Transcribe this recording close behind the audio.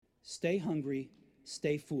Stay hungry,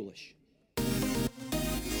 stay foolish.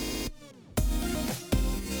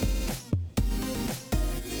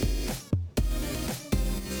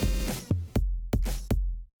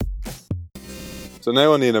 So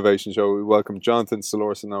now on the Innovation Show, we welcome Jonathan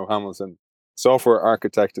Solórzano-Hamilton, Software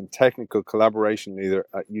Architect and Technical Collaboration Leader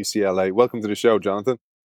at UCLA. Welcome to the show, Jonathan.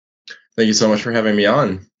 Thank you so much for having me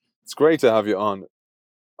on. It's great to have you on.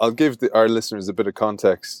 I'll give our listeners a bit of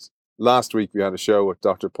context. Last week, we had a show with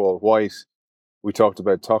Dr. Paul White. We talked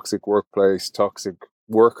about toxic workplace, toxic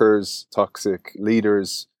workers, toxic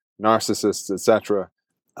leaders, narcissists, etc.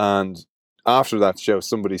 And after that show,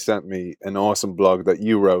 somebody sent me an awesome blog that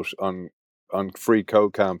you wrote on Free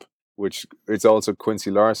Code Camp, which it's also Quincy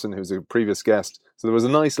Larson, who's a previous guest. So there was a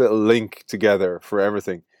nice little link together for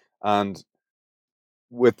everything. And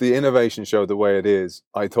with the Innovation Show the way it is,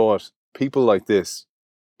 I thought people like this,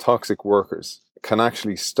 toxic workers, can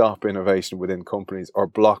actually stop innovation within companies or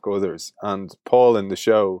block others. And Paul in the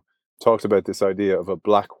show talked about this idea of a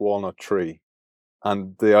black walnut tree.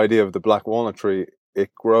 And the idea of the black walnut tree,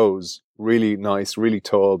 it grows really nice, really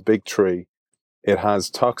tall, big tree. It has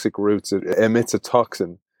toxic roots, it emits a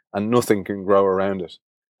toxin, and nothing can grow around it.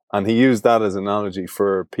 And he used that as an analogy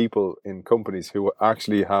for people in companies who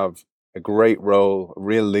actually have a great role, a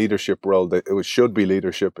real leadership role. That it should be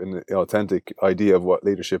leadership in the authentic idea of what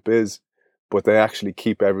leadership is, but they actually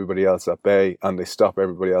keep everybody else at bay and they stop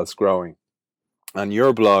everybody else growing. And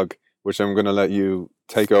your blog, which I'm going to let you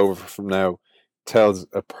take over from now, tells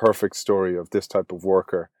a perfect story of this type of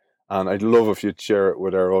worker. And I'd love if you'd share it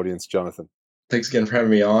with our audience, Jonathan. Thanks again for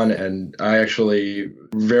having me on. And I actually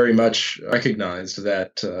very much recognized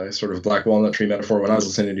that sort of black walnut tree metaphor when I was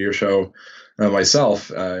listening to your show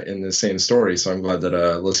myself in the same story. So I'm glad that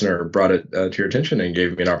a listener brought it to your attention and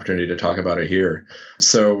gave me an opportunity to talk about it here.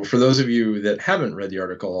 So for those of you that haven't read the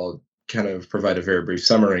article, I'll kind of provide a very brief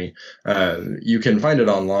summary. You can find it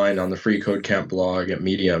online on the Free Code Camp blog at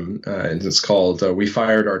Medium. And it's called We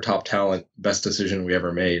Fired Our Top Talent, Best Decision We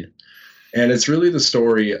Ever Made. And it's really the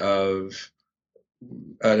story of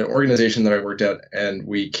an organization that I worked at, and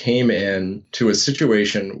we came in to a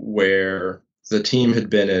situation where the team had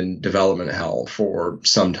been in development hell for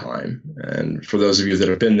some time. And for those of you that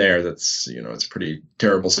have been there, that's, it's a pretty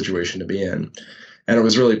terrible situation to be in. And it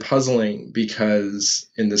was really puzzling because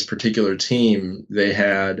in this particular team, they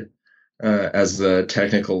had, as the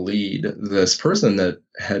technical lead, this person that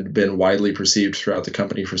had been widely perceived throughout the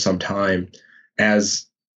company for some time as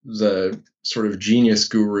the sort of genius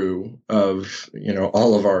guru of,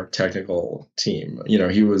 all of our technical team.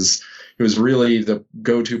 He was really the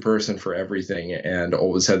go-to person for everything and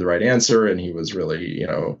always had the right answer. And he was really,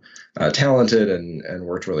 talented and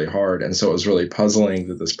worked really hard. And so it was really puzzling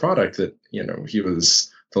that this product that, he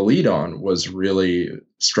was the lead on was really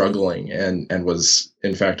struggling and was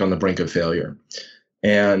in fact on the brink of failure.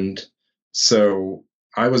 And so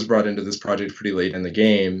I was brought into this project pretty late in the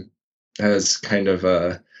game as kind of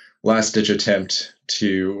a last-ditch attempt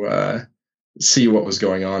to see what was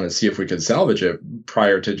going on and see if we could salvage it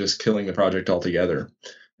prior to just killing the project altogether.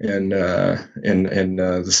 And in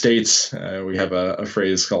the States, we have a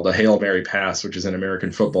phrase called a Hail Mary pass, which is in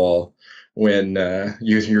American football when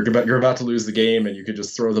you're about to lose the game and you could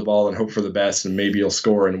just throw the ball and hope for the best and maybe you'll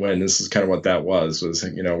score and win. This is kind of what that was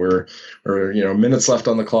we're minutes left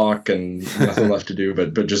on the clock and nothing left to do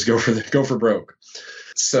but just go for broke.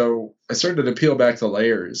 So I started to peel back the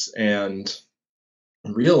layers and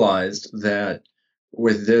realized that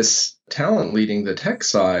with this talent leading the tech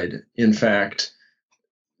side, in fact,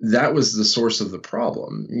 that was the source of the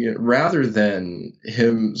problem. Rather than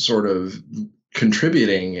him sort of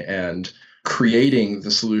contributing and creating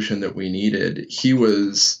the solution that we needed, he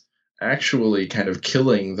was actually kind of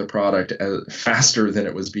killing the product faster than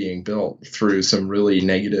it was being built through some really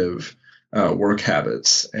negative work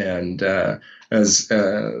habits. And as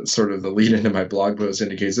sort of the lead into my blog post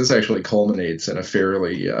indicates, this actually culminates in a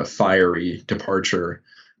fairly fiery departure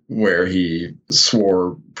where he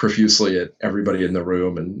swore profusely at everybody in the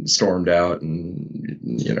room and stormed out. And,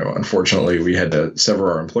 unfortunately, we had to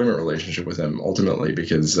sever our employment relationship with him ultimately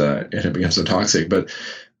because it had become so toxic. But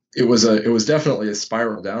it was definitely a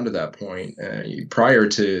spiral down to that point. Prior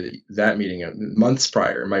to that meeting, months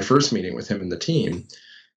prior, my first meeting with him and the team,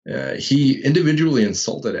 he individually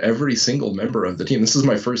insulted every single member of the team. This is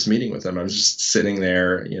my first meeting with him. I'm just sitting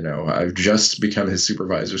there, I've just become his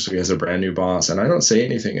supervisor, so he has a brand new boss, and I don't say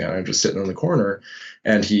anything. And I'm just sitting in the corner,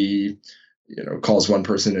 and he, calls one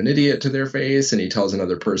person an idiot to their face, and he tells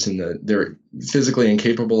another person that they're physically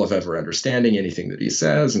incapable of ever understanding anything that he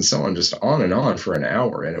says, and so on, just on and on for an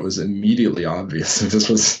hour. And it was immediately obvious that this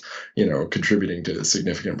was, contributing to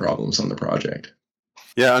significant problems on the project.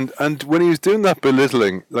 Yeah, and when he was doing that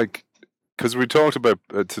belittling, like, because we talked about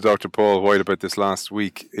to Dr. Paul White about this last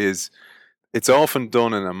week, is it's often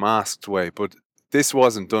done in a masked way, but this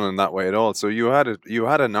wasn't done in that way at all. So you had a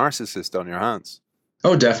narcissist on your hands.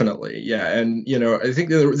 Oh, definitely. Yeah. And, I think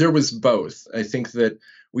there was both. I think that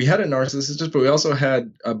we had a narcissist, but we also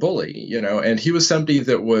had a bully, and he was somebody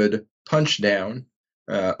that would punch down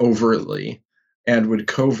overtly and would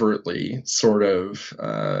covertly sort of,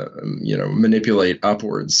 manipulate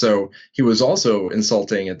upwards. So he was also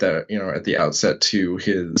insulting at the outset to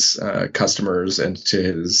his customers and to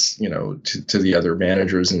his, to the other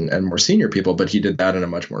managers and more senior people, but he did that in a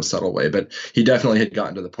much more subtle way. But he definitely had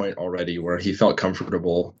gotten to the point already where he felt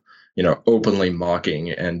comfortable, openly mocking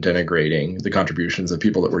and denigrating the contributions of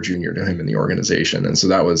people that were junior to him in the organization. And so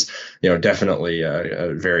that was, definitely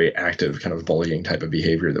a very active kind of bullying type of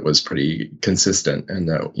behavior that was pretty consistent, and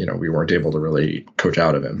that, we weren't able to really coach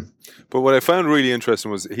out of him. But what I found really interesting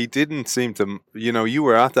was he didn't seem to, you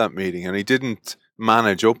were at that meeting and he didn't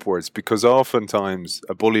manage upwards, because oftentimes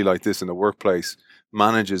a bully like this in the workplace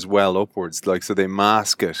manages well upwards, like, so they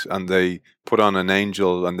mask it and they put on an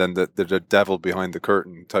angel and then the devil behind the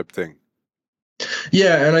curtain type thing.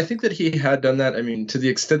 Yeah, and I think that he had done that. I mean, to the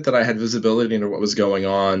extent that I had visibility into what was going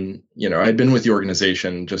on, I'd been with the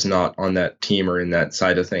organization, just not on that team or in that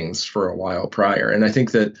side of things for a while prior. And I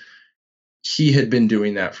think that he had been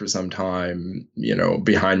doing that for some time,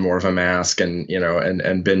 behind more of a mask, and,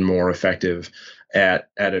 and been more effective at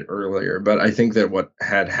it earlier. But I think that what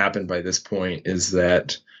had happened by this point is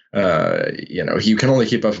that, he can only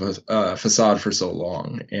keep up a facade for so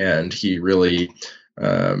long, and he really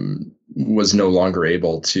was no longer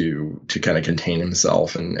able to kind of contain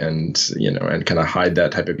himself and kind of hide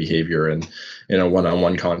that type of behavior in a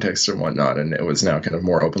one-on-one context or whatnot. And it was now kind of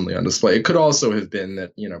more openly on display. It could also have been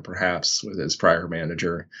that, perhaps with his prior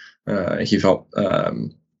manager, he felt,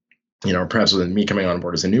 perhaps with me coming on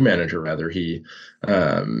board as a new manager, rather, he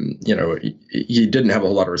didn't have a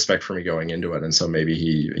whole lot of respect for me going into it. And so maybe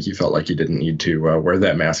he felt like he didn't need to wear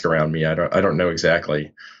that mask around me. I don't know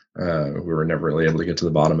exactly. We were never really able to get to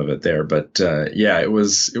the bottom of it there, but yeah, it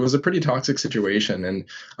was a pretty toxic situation. And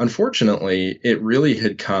unfortunately, it really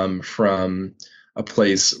had come from a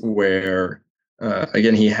place where,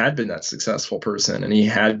 again, he had been that successful person and he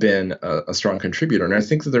had been a strong contributor. And I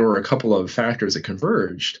think that there were a couple of factors that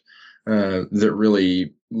converged that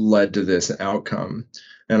really led to this outcome.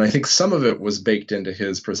 And I think some of it was baked into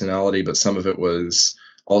his personality, but some of it was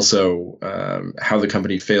also how the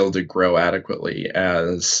company failed to grow adequately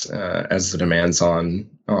as the demands on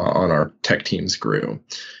our tech teams grew.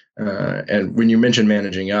 And when you mention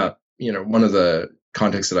managing up, one of the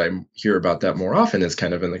contexts that I hear about that more often is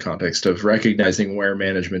kind of in the context of recognizing where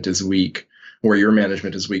management is weak, where your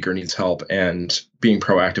management is weak or needs help, and being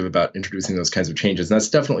proactive about introducing those kinds of changes. And that's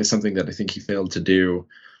definitely something that I think he failed to do,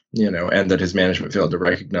 and that his management failed to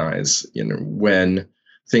recognize. When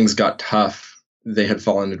things got tough, they had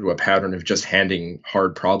fallen into a pattern of just handing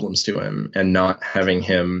hard problems to him and not having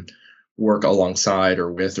him work alongside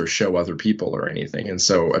or with or show other people or anything. And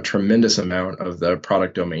so a tremendous amount of the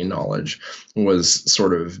product domain knowledge was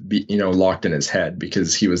sort of, locked in his head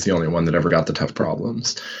because he was the only one that ever got the tough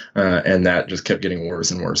problems. And that just kept getting worse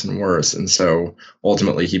and worse and worse. And so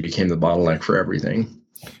ultimately he became the bottleneck for everything.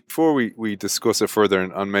 Before we discuss it further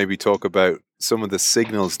and maybe talk about some of the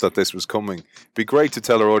signals that this was coming, it'd be great to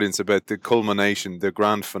tell our audience about the culmination, the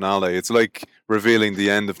grand finale. It's like revealing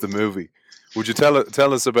the end of the movie. Would you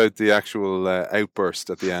tell us about the actual outburst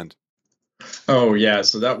at the end? Oh yeah,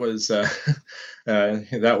 so that was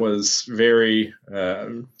very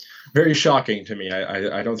very shocking to me.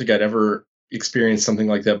 I don't think I'd ever experienced something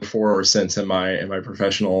like that before or since in my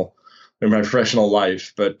professional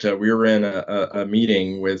life. But we were in a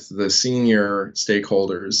meeting with the senior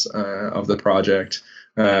stakeholders of the project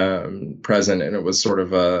present, and it was sort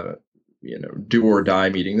of a do or die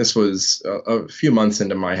meeting. This was a few months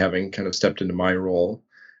into my having kind of stepped into my role,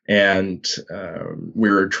 and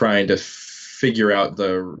we were trying to figure out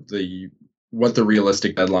what the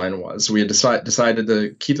realistic deadline was. So we had decided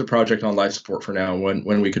to keep the project on life support for now,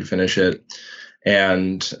 when we could finish it,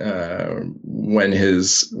 and when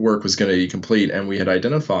his work was going to be complete. And we had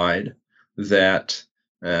identified that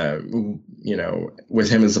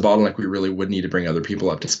with him as the bottleneck, we really would need to bring other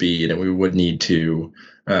people up to speed, and we would need to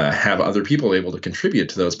have other people able to contribute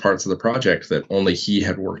to those parts of the project that only he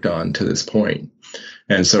had worked on to this point.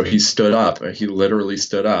 And so he stood up. He literally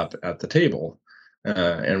stood up at the table.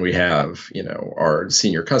 And we have, our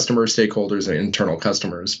senior customer stakeholders and internal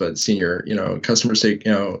customers, but senior, customer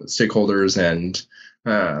stakeholders and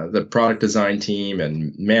the product design team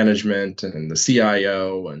and management and the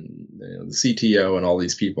CIO and the CTO and all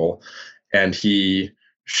these people, and he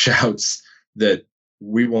shouts that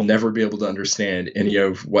we will never be able to understand any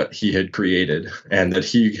of what he had created, and that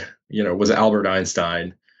he, was Albert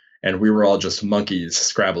Einstein, and we were all just monkeys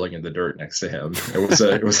scrabbling in the dirt next to him.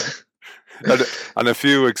 It was. And a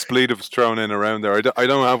few expletives thrown in around there. I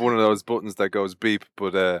don't have one of those buttons that goes beep,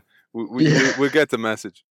 but we'll get the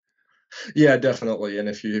message. Yeah, definitely. And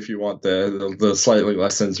if you want the slightly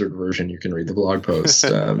less censored version, you can read the blog post.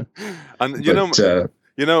 And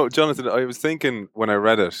Jonathan, I was thinking when I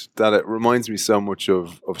read it that it reminds me so much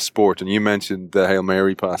of sport. And you mentioned the Hail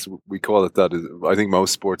Mary pass. We call it that. I think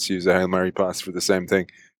most sports use a Hail Mary pass for the same thing.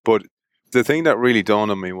 But the thing that really dawned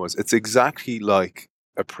on me was it's exactly like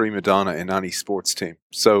a prima donna in any sports team.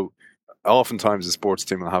 So oftentimes a sports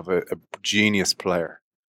team will have a genius player,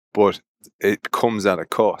 but it comes at a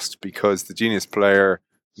cost because the genius player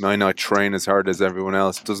might not train as hard as everyone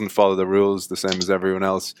else, doesn't follow the rules the same as everyone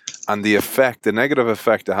else. And the negative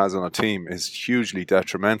effect it has on a team is hugely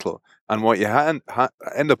detrimental. And what you end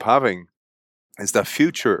up having is that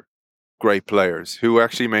future great players who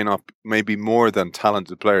actually may be more than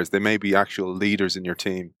talented players. They may be actual leaders in your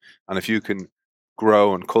team. And if you can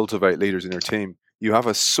grow and cultivate leaders in your team, you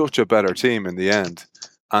have such a better team in the end.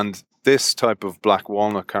 And this type of black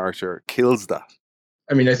walnut character kills that.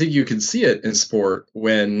 I mean, I think you can see it in sport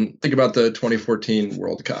think about the 2014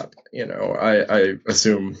 World Cup. I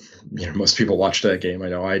assume most people watched that game. I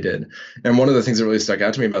know I did. And one of the things that really stuck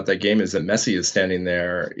out to me about that game is that Messi is standing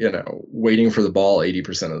there, waiting for the ball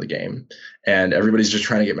 80% of the game. And everybody's just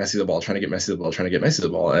trying to get Messi the ball, trying to get Messi the ball, trying to get Messi the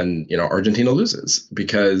ball. And, Argentina loses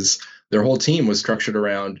because their whole team was structured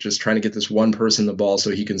around just trying to get this one person the ball so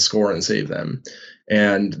he can score and save them.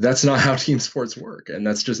 And that's not how team sports work. And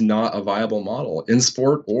that's just not a viable model in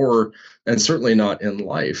sport and certainly not in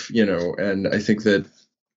life, and I think that,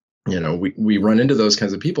 we run into those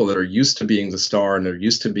kinds of people that are used to being the star and they're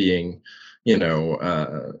used to being,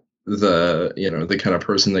 the kind of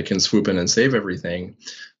person that can swoop in and save everything.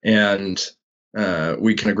 And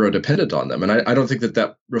we kind of grow dependent on them. And I don't think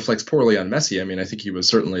that reflects poorly on Messi. I mean, I think he was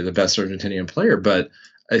certainly the best Argentinian player, but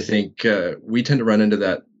I think we tend to run into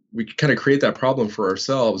that. We kind of create that problem for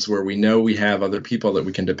ourselves where we know we have other people that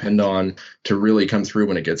we can depend on to really come through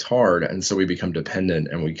when it gets hard. And so we become dependent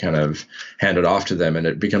and we kind of hand it off to them. And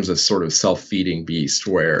it becomes a sort of self-feeding beast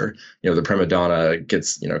where, the prima donna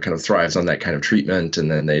gets, kind of thrives on that kind of treatment.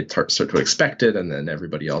 And then they start to expect it. And then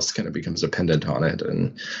everybody else kind of becomes dependent on it.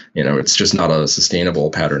 And, it's just not a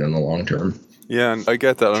sustainable pattern in the long term. Yeah, and I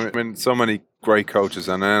get that. I mean, so many great coaches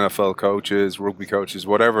and NFL coaches, rugby coaches,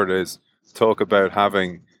 whatever it is, talk about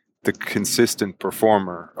having the consistent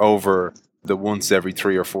performer over the once every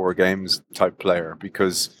 3 or 4 games type player,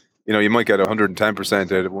 because you might get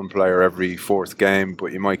 110% out of one player every 4th game,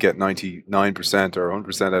 but you might get 99% or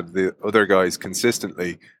 100% out of the other guys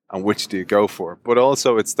consistently. And which do you go for? But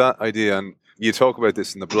also it's that idea, and you talk about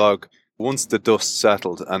this in the blog, once the dust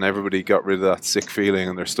settled and everybody got rid of that sick feeling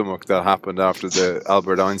in their stomach that happened after the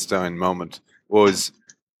Albert Einstein moment, was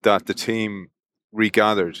that the team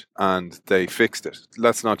regathered and they fixed it.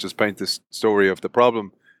 Let's not just paint this story of the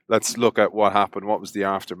problem. Let's look at what happened. What was the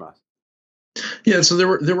aftermath? Yeah, so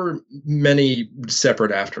there were many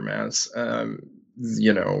separate aftermaths, and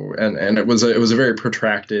it was a very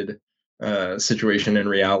protracted situation in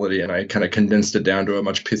reality, and I kind of condensed it down to a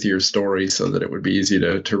much pithier story so that it would be easy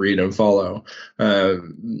to read and follow.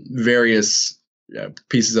 Various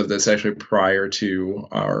pieces of this actually prior to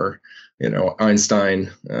our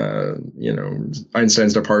Einstein's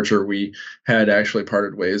departure, we had actually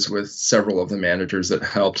parted ways with several of the managers that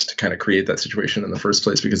helped to kind of create that situation in the first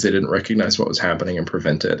place, because they didn't recognize what was happening and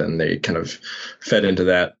prevent it. And they kind of fed into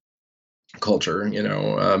that culture,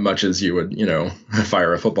 much as you would,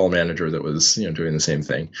 fire a football manager that was, doing the same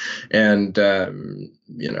thing. And,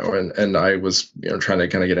 and I was, trying to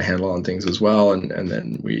kind of get a handle on things as well. And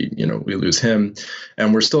then we lose him,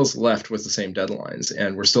 and we're still left with the same deadlines,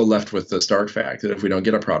 and we're still left with the stark fact that if we don't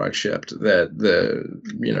get a product shipped, that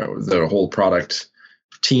the whole product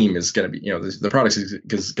team is going to be, the product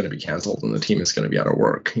is going to be canceled and the team is going to be out of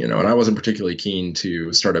work, and I wasn't particularly keen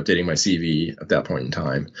to start updating my CV at that point in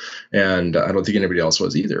time. And I don't think anybody else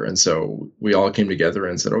was either. And so we all came together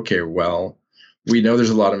and said, okay, well, we know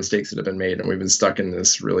there's a lot of mistakes that have been made and we've been stuck in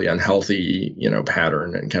this really unhealthy,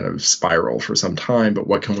 pattern and kind of spiral for some time, but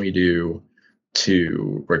what can we do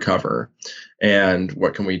to recover? And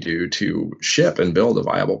what can we do to ship and build a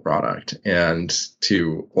viable product and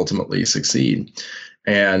to ultimately succeed?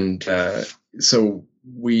 And so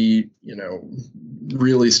we,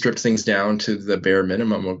 really stripped things down to the bare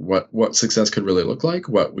minimum of what success could really look like,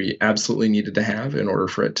 what we absolutely needed to have in order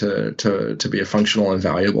for it to be a functional and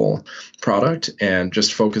valuable product, and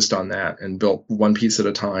just focused on that and built one piece at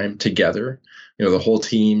a time together. The whole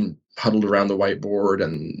team huddled around the whiteboard,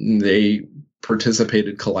 and they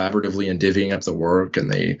participated collaboratively in divvying up the work,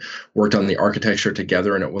 and they worked on the architecture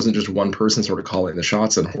together. And it wasn't just one person sort of calling the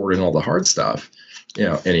shots and hoarding all the hard stuff,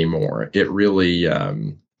 anymore. It really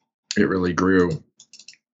grew,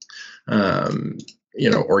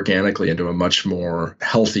 organically into a much more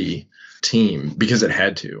healthy team, because it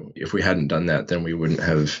had to. If we hadn't done that, then we wouldn't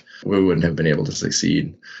have been able to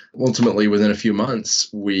succeed. Ultimately, within a few months,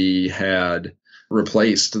 we had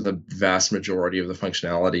replaced the vast majority of the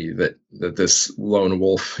functionality that this lone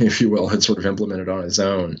wolf, if you will, had sort of implemented on his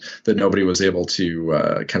own, that nobody was able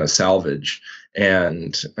to kind of salvage.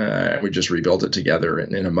 And we just rebuilt it together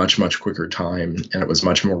in a much, much quicker time. And it was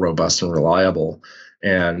much more robust and reliable.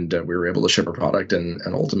 And we were able to ship a product and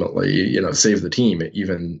ultimately, save the team,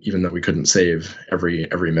 even though we couldn't save every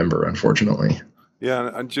member, unfortunately.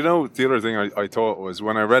 Yeah, and the other thing I thought was,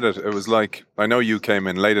 when I read it, it was like, I know you came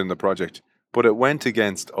in late in the project, but it went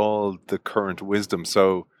against all the current wisdom.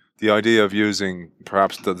 So the idea of using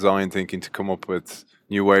perhaps design thinking to come up with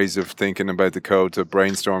new ways of thinking about the code, to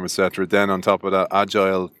brainstorm, etc. Then on top of that,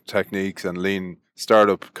 agile techniques and lean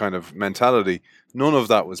startup kind of mentality, none of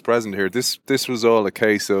that was present here. This was all a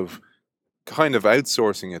case of kind of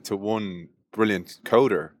outsourcing it to one brilliant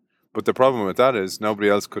coder. But the problem with that is nobody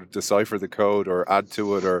else could decipher the code or add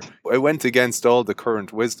to it, or it went against all the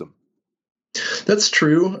current wisdom. That's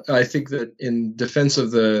true. I think that in defense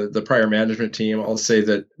of the prior management team, I'll say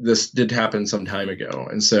that this did happen some time ago.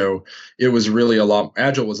 And so it was really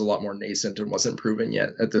Agile was a lot more nascent and wasn't proven yet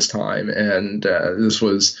at this time. And this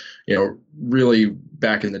was, really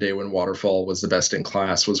back in the day when Waterfall was the best in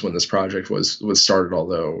class, was when this project was started,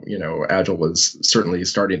 although, Agile was certainly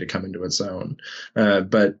starting to come into its own.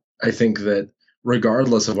 But I think that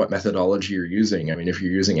regardless of what methodology you're using, I mean, if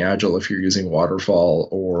you're using Agile, if you're using Waterfall,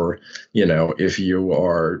 or, if you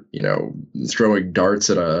are, throwing darts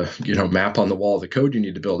at a, map on the wall of the code you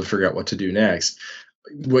need to build to figure out what to do next,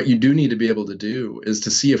 what you do need to be able to do is to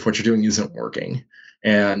see if what you're doing isn't working.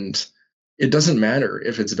 And it doesn't matter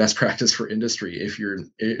if it's best practice for industry.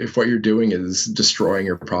 If what you're doing is destroying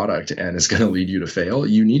your product and is going to lead you to fail,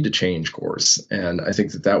 you need to change course. And I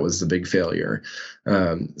think that was the big failure.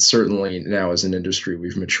 Certainly now as an industry,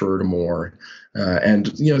 we've matured more. And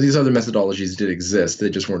these other methodologies did exist; they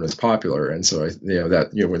just weren't as popular. And so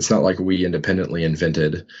it's not like we independently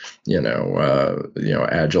invented,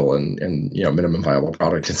 Agile and minimum viable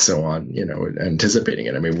product and so on. Anticipating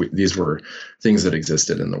it. I mean, these were things that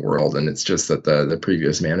existed in the world, and it's just that the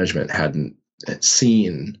previous management hadn't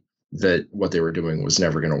seen that what they were doing was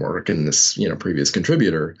never going to work, and this previous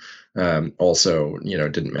contributor also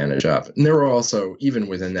didn't manage up. And there were also, even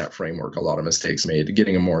within that framework, a lot of mistakes made,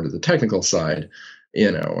 getting them more into the technical side,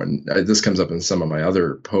 and this comes up in some of my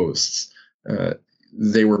other posts.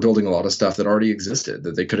 They were building a lot of stuff that already existed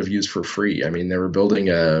that they could have used for free. I mean, they were building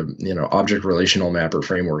a object relational mapper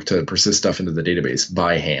framework to persist stuff into the database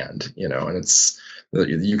by hand, and it's,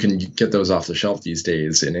 you can get those off the shelf these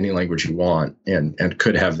days in any language you want, and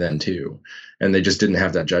could have then too. And they just didn't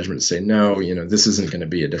have that judgment to say, no, this isn't going to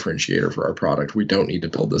be a differentiator for our product. We don't need to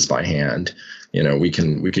build this by hand. We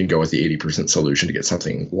can go with the 80% solution to get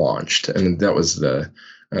something launched. And that was the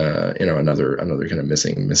another kind of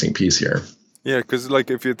missing piece here. Yeah, because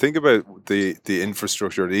if you think about the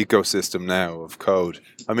infrastructure, the ecosystem now of code,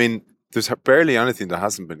 I mean, there's barely anything that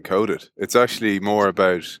hasn't been coded. It's actually more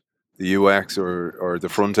about the UX or the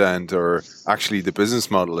front end, or actually the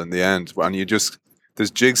business model in the end. And there's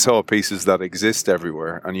jigsaw pieces that exist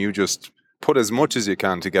everywhere, and you just put as much as you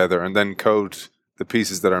can together and then code the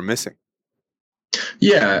pieces that are missing.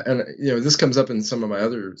 Yeah, and this comes up in some of my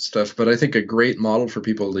other stuff, but I think a great model for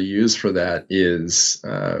people to use for that is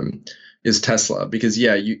Tesla, because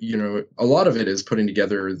a lot of it is putting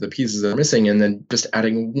together the pieces that are missing and then just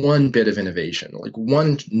adding one bit of innovation, like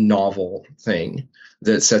one novel thing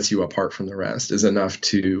that sets you apart from the rest is enough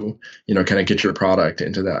to, kind of get your product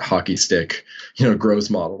into that hockey stick, growth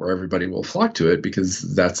model where everybody will flock to it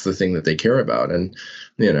because that's the thing that they care about. And,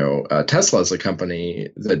 Tesla is a company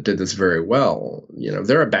that did this very well.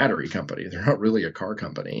 They're a battery company. They're not really a car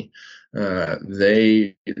company.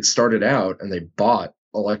 They started out and they bought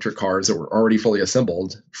electric cars that were already fully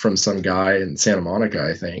assembled from some guy in Santa Monica,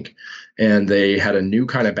 I think. And they had a new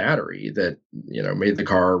kind of battery that, made the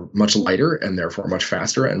car much lighter and therefore much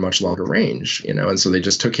faster and much longer range, and so they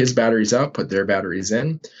just took his batteries out, put their batteries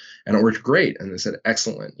in, and it worked great. And they said,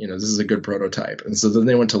 excellent, this is a good prototype. And so then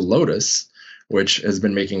they went to Lotus, which has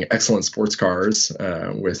been making excellent sports cars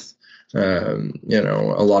with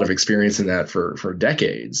a lot of experience in that for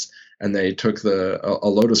decades. And they took a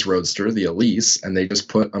Lotus Roadster, the Elise, and they just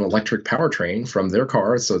put an electric powertrain from their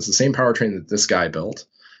car. So it's the same powertrain that this guy built,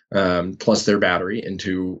 plus their battery,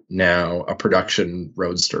 into now a production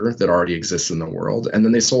Roadster that already exists in the world. And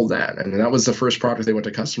then they sold that. And that was the first product they went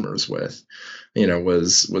to customers with,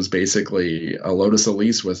 was basically a Lotus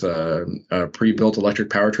Elise with a pre-built electric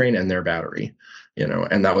powertrain and their battery.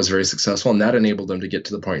 And that was very successful. And that enabled them to get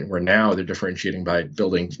to the point where now they're differentiating by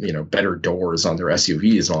building, better doors on their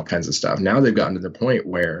SUVs and all kinds of stuff. Now they've gotten to the point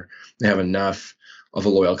where they have enough of a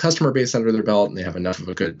loyal customer base under their belt, and they have enough of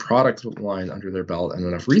a good product line under their belt and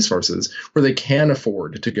enough resources where they can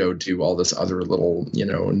afford to go do all this other little,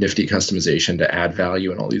 nifty customization to add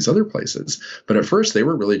value in all these other places. But at first they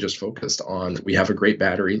were really just focused on, we have a great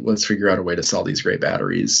battery. Let's figure out a way to sell these great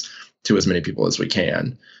batteries to as many people as we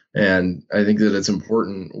can. And I think that it's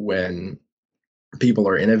important when people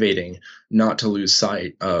are innovating not to lose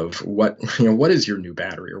sight of what is your new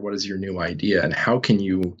battery, or what is your new idea, and how can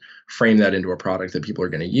you frame that into a product that people are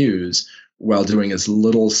going to use while doing as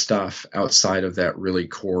little stuff outside of that really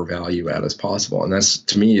core value add as possible. And that's,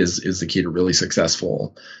 to me, is the key to really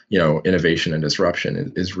successful, innovation and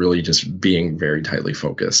disruption, is really just being very tightly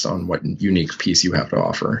focused on what unique piece you have to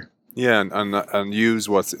offer. Yeah, and use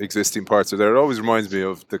what's existing parts of there. It always reminds me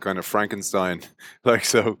of the kind of Frankenstein.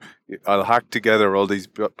 So I'll hack together all these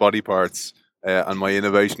body parts, and my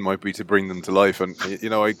innovation might be to bring them to life. And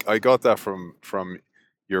I got that from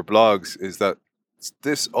your blogs, is that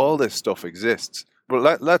all this stuff exists.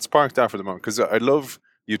 But let's park that for the moment, because I'd love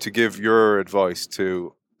you to give your advice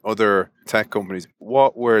to other tech companies.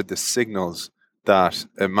 What were the signals that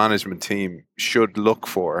a management team should look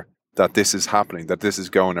for that this is happening, that this is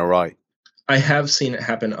going awry? I have seen it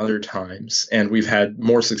happen other times, and we've had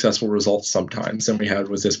more successful results sometimes than we had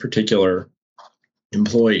with this particular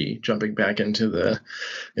employee, jumping back into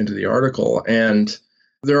the article. And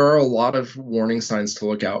there are a lot of warning signs to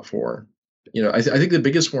look out for. I think the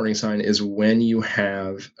biggest warning sign is when you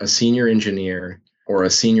have a senior engineer or a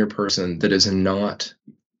senior person that is not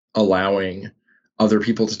allowing other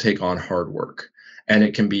people to take on hard work. And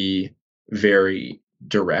it can be very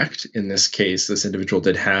direct. In this case, this individual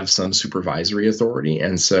did have some supervisory authority,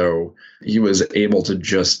 and so he was able to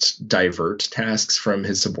just divert tasks from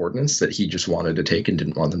his subordinates that he just wanted to take and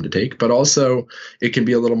didn't want them to take. But also, it can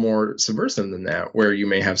be a little more subversive than that, where you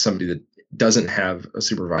may have somebody that doesn't have a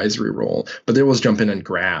supervisory role, but they will jump in and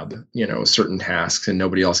grab, certain tasks, and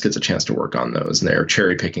nobody else gets a chance to work on those. And they're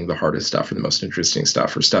cherry picking the hardest stuff or the most interesting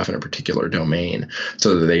stuff or stuff in a particular domain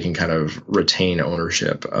so that they can kind of retain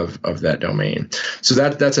ownership of that domain. So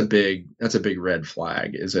that's a big red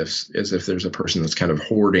flag, is if there's a person that's kind of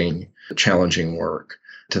hoarding challenging work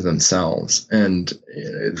to themselves. And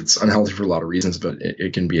it's unhealthy for a lot of reasons, but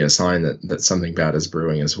it can be a sign that something bad is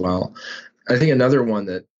brewing as well. I think another one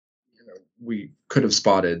that we could have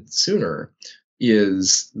spotted sooner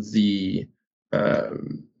is the other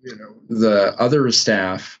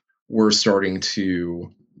staff were starting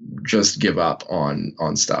to just give up on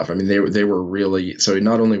stuff. I mean, they were really, so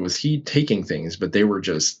not only was he taking things, but they were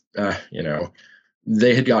just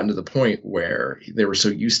they had gotten to the point where they were so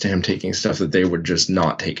used to him taking stuff that they would just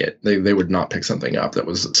not take it. They would not pick something up that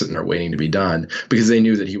was sitting there waiting to be done, because they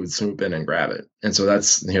knew that he would swoop in and grab it. And so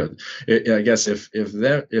that's, I guess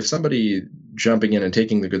if somebody jumping in and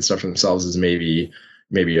taking the good stuff for themselves is maybe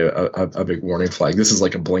a big warning flag. This is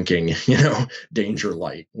like a blinking, danger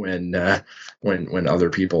light when other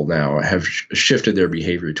people now have shifted their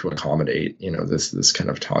behavior to accommodate, this kind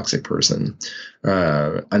of toxic person.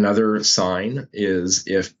 Another sign is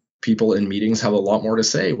if people in meetings have a lot more to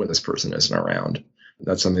say when this person isn't around.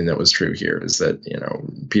 That's something that was true here, is that,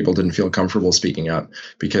 people didn't feel comfortable speaking up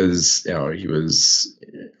because, he was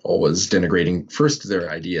always denigrating first their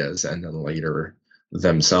ideas and then later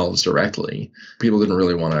themselves directly. People didn't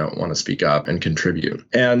really want to speak up and contribute.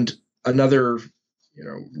 And another,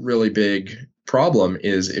 really big problem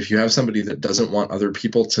is if you have somebody that doesn't want other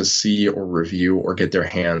people to see or review or get their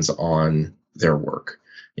hands on their work.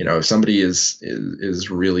 If somebody is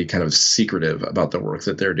really kind of secretive about the work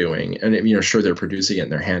that they're doing, and sure, they're producing it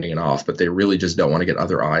and they're handing it off, but they really just don't want to get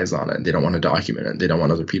other eyes on it. They don't want to document it. They don't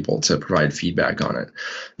want other people to provide feedback on it.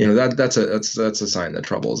 That's a sign that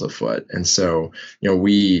trouble is afoot. And so,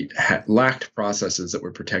 we lacked processes that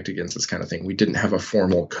would protect against this kind of thing. We didn't have a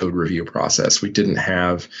formal code review process. We didn't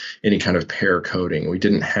have any kind of pair coding. We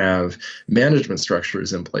didn't have management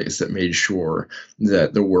structures in place that made sure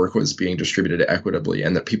that the work was being distributed equitably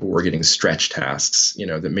and that that people were getting stretch tasks,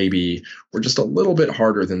 that maybe were just a little bit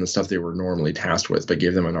harder than the stuff they were normally tasked with, but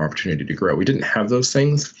gave them an opportunity to grow. We didn't have those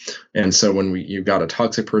things. And so when you got a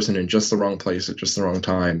toxic person in just the wrong place at just the wrong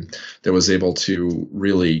time that was able to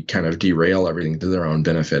really kind of derail everything to their own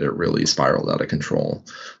benefit, it really spiraled out of control.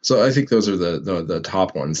 So I think those are the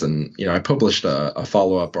top ones. And, I published a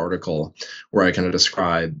follow-up article where I kind of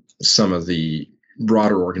describe some of the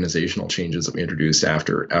broader organizational changes that we introduced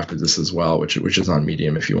after this as well, which is on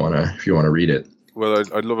Medium if you want to read it. Well,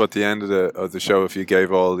 I'd love at the end of the show if you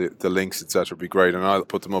gave all the links, etc. It'd be great, and I'll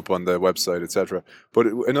put them up on the website, etc. But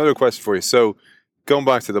another question for you. So, going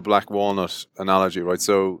back to the black walnut analogy, right?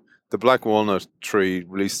 So, the black walnut tree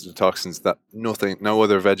releases the toxins that no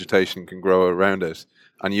other vegetation can grow around it.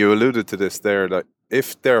 And you alluded to this there, that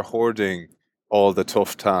if they're hoarding all the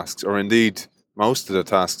tough tasks, or indeed most of the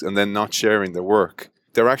tasks, and then not sharing the work,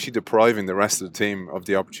 they're actually depriving the rest of the team of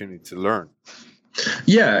the opportunity to learn.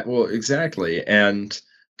 Yeah, well, exactly, and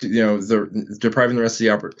depriving the rest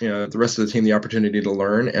of the team the opportunity to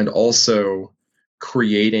learn, and also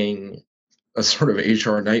creating a sort of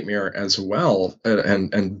HR nightmare as well,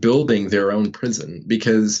 and building their own prison.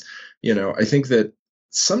 Because I think that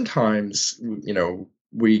sometimes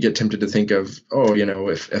we get tempted to think of,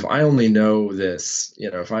 if I only know this,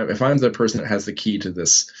 if I'm the person that has the key to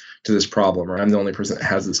this problem, or I'm the only person that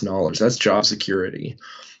has this knowledge, that's job security.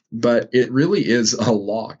 But it really is a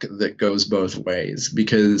lock that goes both ways,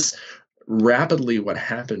 because rapidly what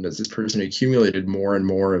happened is this person accumulated more and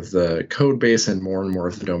more of the code base and more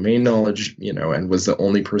of the domain knowledge, and was the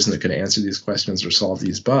only person that could answer these questions or solve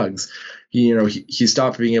these bugs. He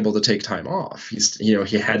stopped being able to take time off.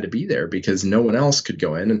 He had to be there because no one else could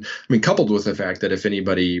go in. And I mean, coupled with the fact that if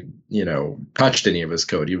anybody, touched any of his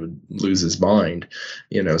code, he would lose his mind,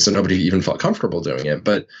 so nobody even felt comfortable doing it.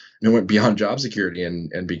 But it went beyond job security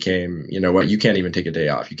and became, you can't even take a day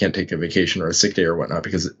off. You can't take a vacation or a sick day or whatnot,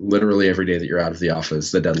 because literally every day that you're out of the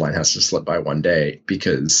office, the deadline has to slip by one day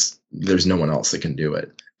because there's no one else that can do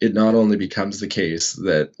it. It not only becomes the case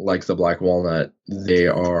that, like the black walnut, they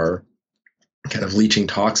are kind of leaching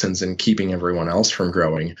toxins and keeping everyone else from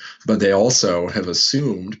growing, but they also have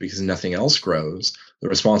assumed, because nothing else grows, the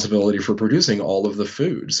responsibility for producing all of the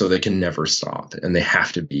food, so they can never stop, and they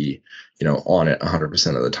have to be on it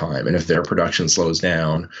 100% of the time. And if their production slows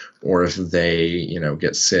down, or if they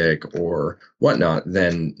get sick or whatnot,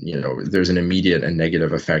 then there's an immediate and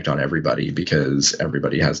negative effect on everybody, because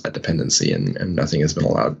everybody has that dependency, and nothing else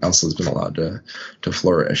has been allowed to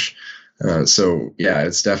flourish. So yeah,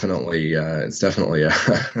 it's definitely a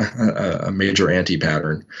major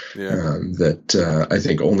anti-pattern that I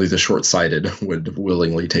think only the short-sighted would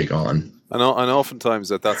willingly take on. And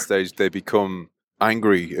oftentimes at that stage they become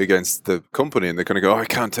angry against the company, and they kind of go, I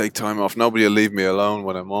can't take time off. Nobody will leave me alone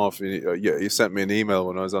when I'm off. You sent me an email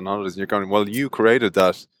when I was on holidays, and you're going, well, you created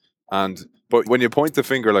that. But when you point the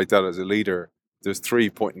finger like that as a leader, there's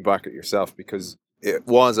three pointing back at yourself, because it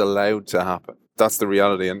was allowed to happen. That's the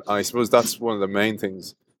reality. And I suppose that's one of the main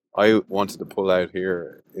things I wanted to pull out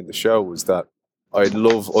here in the show, was that I'd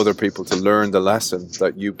love other people to learn the lesson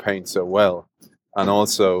that you paint so well, and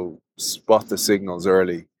also spot the signals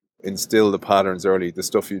early, instill the patterns early, the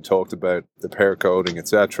stuff you talked about, the pair coding,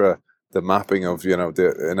 etc., the mapping of,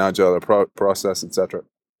 an agile process, etc.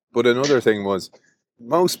 But another thing was,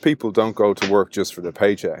 most people don't go to work just for the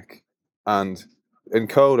paycheck. And in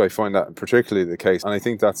code, I find that particularly the case. And I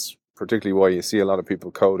think that's particularly why you see a lot of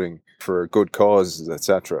people coding for good causes,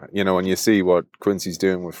 etc. And you see what Quincy's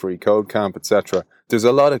doing with Free Code Camp, etc. There's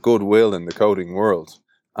a lot of goodwill in the coding world.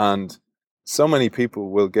 And so many people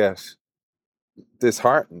will get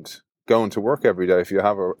disheartened going to work every day if you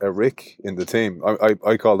have a Rick in the team.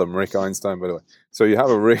 I call them Rick Einstein, by the way. So you have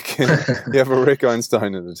a Rick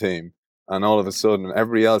Einstein in the team, and all of a sudden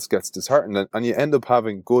everybody else gets disheartened, and you end up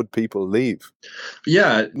having good people leave.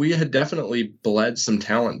 Yeah, we had definitely bled some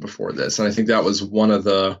talent before this, and I think that was one of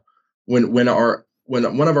the when one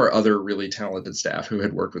of our other really talented staff who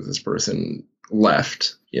had worked with this person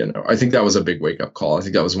left. I think that was a big wake up call. I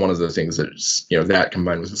think that was one of the things that that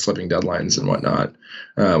combined with the slipping deadlines and whatnot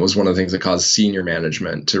was one of the things that caused senior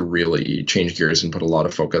management to really change gears and put a lot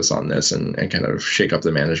of focus on this and kind of shake up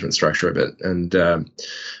the management structure a bit. And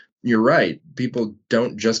you're right. People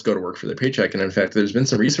don't just go to work for their paycheck. And in fact, there's been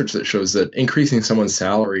some research that shows that increasing someone's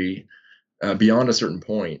salary beyond a certain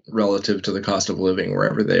point relative to the cost of living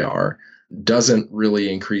wherever they are doesn't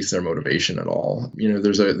really increase their motivation at all.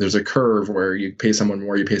 There's a curve where you pay someone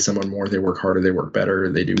more, they work harder, they work better,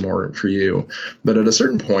 they do more for you. But at a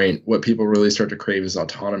certain point, what people really start to crave is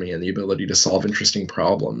autonomy and the ability to solve interesting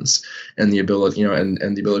problems, and the ability, and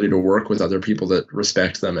the ability to work with other people that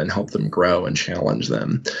respect them and help them grow and challenge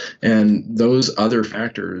them. And those other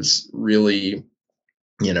factors really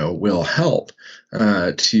will help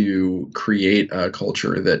to create a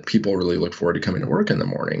culture that people really look forward to coming to work in the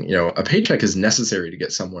morning. A paycheck is necessary to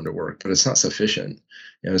get someone to work, but it's not sufficient.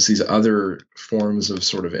 It's these other forms of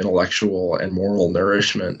sort of intellectual and moral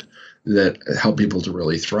nourishment that help people to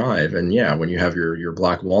really thrive. And yeah, when you have your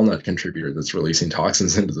black walnut contributor that's releasing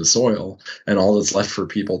toxins into the soil, and all that's left for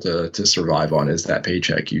people to survive on is that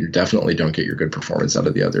paycheck, you definitely don't get your good performance out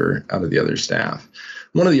of the other staff.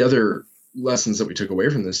 One of the other lessons that we took away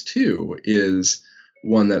from this too is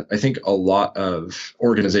one that I think a lot of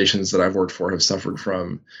organizations that I've worked for have suffered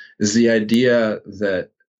from, is the idea that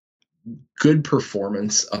good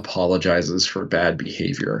performance apologizes for bad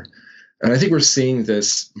behavior. And I think we're seeing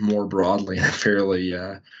this more broadly in a fairly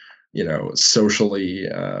socially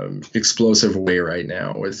explosive way right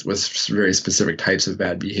now with very specific types of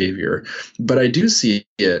bad behavior. But I do see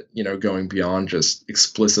it, going beyond just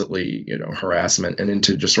explicitly, harassment and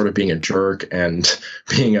into just sort of being a jerk and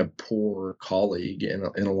being a poor colleague in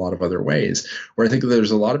a lot of other ways, where I think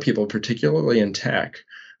there's a lot of people, particularly in tech,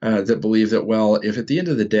 that believe that, well, if at the end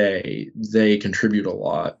of the day they contribute a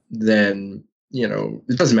lot, then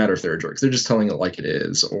it doesn't matter if they're jerks. They're just telling it like it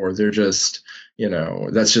is, or they're just,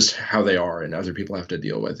 that's just how they are, and other people have to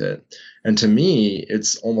deal with it. And to me,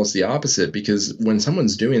 it's almost the opposite, because when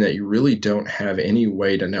someone's doing that, you really don't have any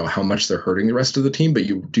way to know how much they're hurting the rest of the team, but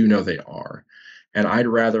you do know they are. And I'd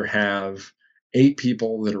rather have 8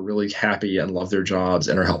 people that are really happy and love their jobs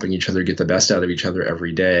and are helping each other get the best out of each other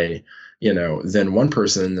every day, than one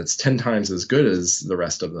person that's 10 times as good as the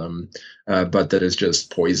rest of them, but that is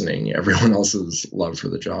just poisoning everyone else's love for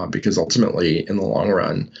the job. Because ultimately, in the long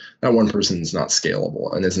run, that one person is not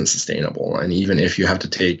scalable and isn't sustainable. And even if you have to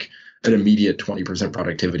take an immediate 20%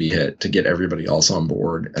 productivity hit to get everybody else on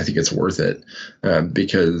board, I think it's worth it,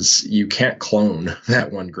 because you can't clone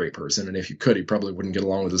that one great person. And if you could, he probably wouldn't get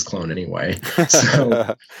along with his clone anyway.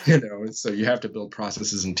 So, so you have to build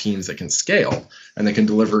processes and teams that can scale and that can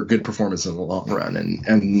deliver good performance in the long run.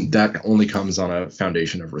 And that only comes on a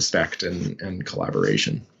foundation of respect and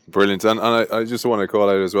collaboration. Brilliant. And I just want to call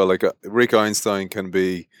out as well, like Rick Einstein can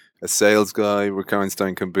be a sales guy. Rick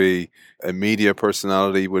Einstein can be a media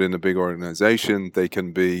personality within a big organization. They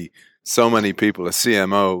can be so many people, a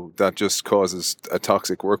CMO, that just causes a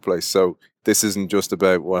toxic workplace. So this isn't just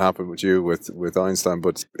about what happened with you with Einstein,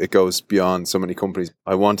 but it goes beyond so many companies.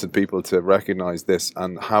 I wanted people to recognize this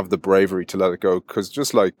and have the bravery to let it go. Because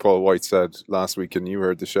just like Paul White said last week, and you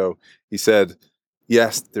heard the show, he said,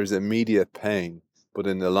 yes, there's immediate pain, but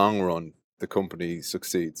in the long run, the company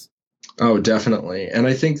succeeds. Oh, definitely. And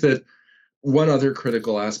I think that one other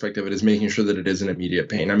critical aspect of it is making sure that it isn't immediate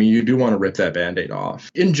pain. I mean, you do want to rip that Band-Aid off.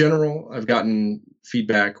 In general, I've gotten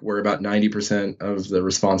feedback where about 90% of the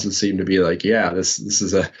responses seem to be like, yeah, this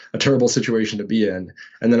is a terrible situation to be in.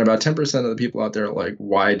 And then about 10% of the people out there are like,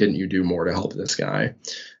 why didn't you do more to help this guy?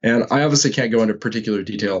 And I obviously can't go into particular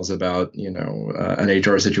details about, an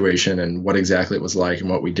HR situation and what exactly it was like and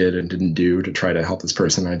what we did and didn't do to try to help this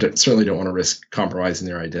person. I certainly don't want to risk compromising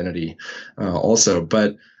their identity also.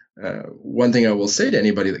 But one thing I will say to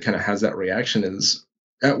anybody that kind of has that reaction is,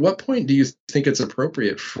 at what point do you think it's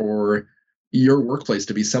appropriate for your workplace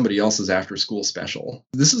to be somebody else's after school special?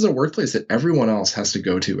 This is a workplace that everyone else has to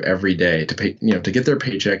go to every day to pay, to get their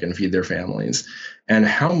paycheck and feed their families. And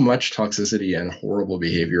how much toxicity and horrible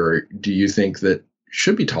behavior do you think that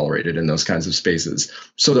should be tolerated in those kinds of spaces,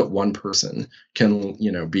 so that one person can,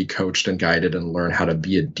 be coached and guided and learn how to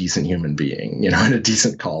be a decent human being, and a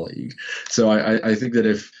decent colleague? So I think that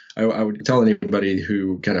if I would tell anybody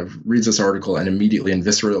who kind of reads this article and immediately and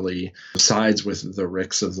viscerally sides with the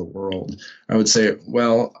Ricks of the world, I would say,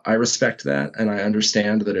 well, I respect that. And I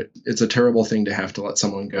understand that it's a terrible thing to have to let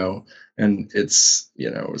someone go. And it's,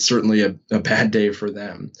 certainly a bad day for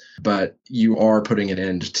them. But you are putting an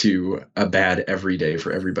end to a bad every day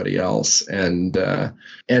for everybody else. And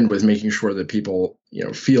with making sure that people,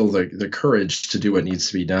 feel the courage to do what needs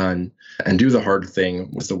to be done and do the hard thing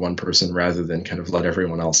with the one person, rather than kind of let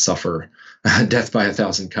everyone else suffer death by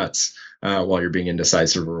 1,000 cuts while you're being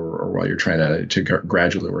indecisive or while you're trying to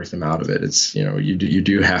gradually work them out of it. It's, you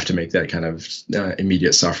do have to make that kind of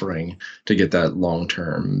immediate suffering to get that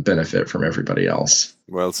long-term benefit from everybody else.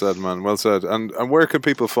 Well said, man. Well said. And where can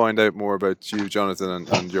people find out more about you, Jonathan,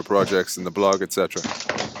 and your projects and the blog, etc.?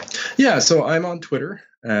 Yeah, so I'm on Twitter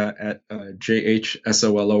at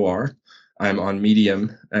JHSOLOR. I'm on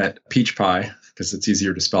Medium at Peach Pie because it's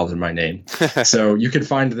easier to spell than my name. So you can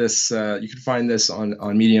find this. You can find this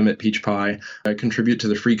on Medium at Peach Pie. I contribute to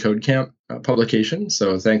the Free Code Camp publication.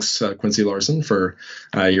 So thanks, Quincy Larson, for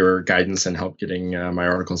your guidance and help getting my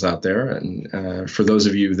articles out there. And for those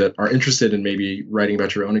of you that are interested in maybe writing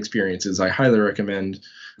about your own experiences, I highly recommend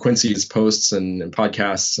Quincy's posts and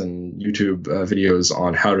podcasts and YouTube videos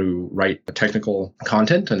on how to write technical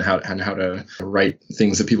content and how to write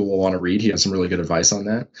things that people will want to read. He has some really good advice on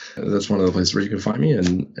that. That's one of the places where you can find me.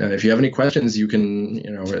 And if you have any questions, you can,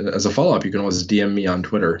 as a follow-up, you can always DM me on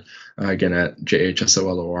Twitter, again, at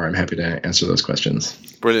JHSOLOR. I'm happy to answer those questions.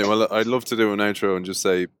 Brilliant. Well, I'd love to do an outro and just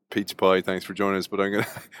say Peach Pie, thanks for joining us, but I'm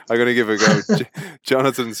gonna give it a go.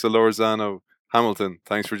 Jonathan Solórzano-Hamilton,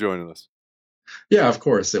 thanks for joining us. Yeah, of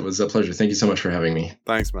course. It was a pleasure. Thank you so much for having me.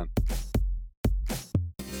 Thanks, man.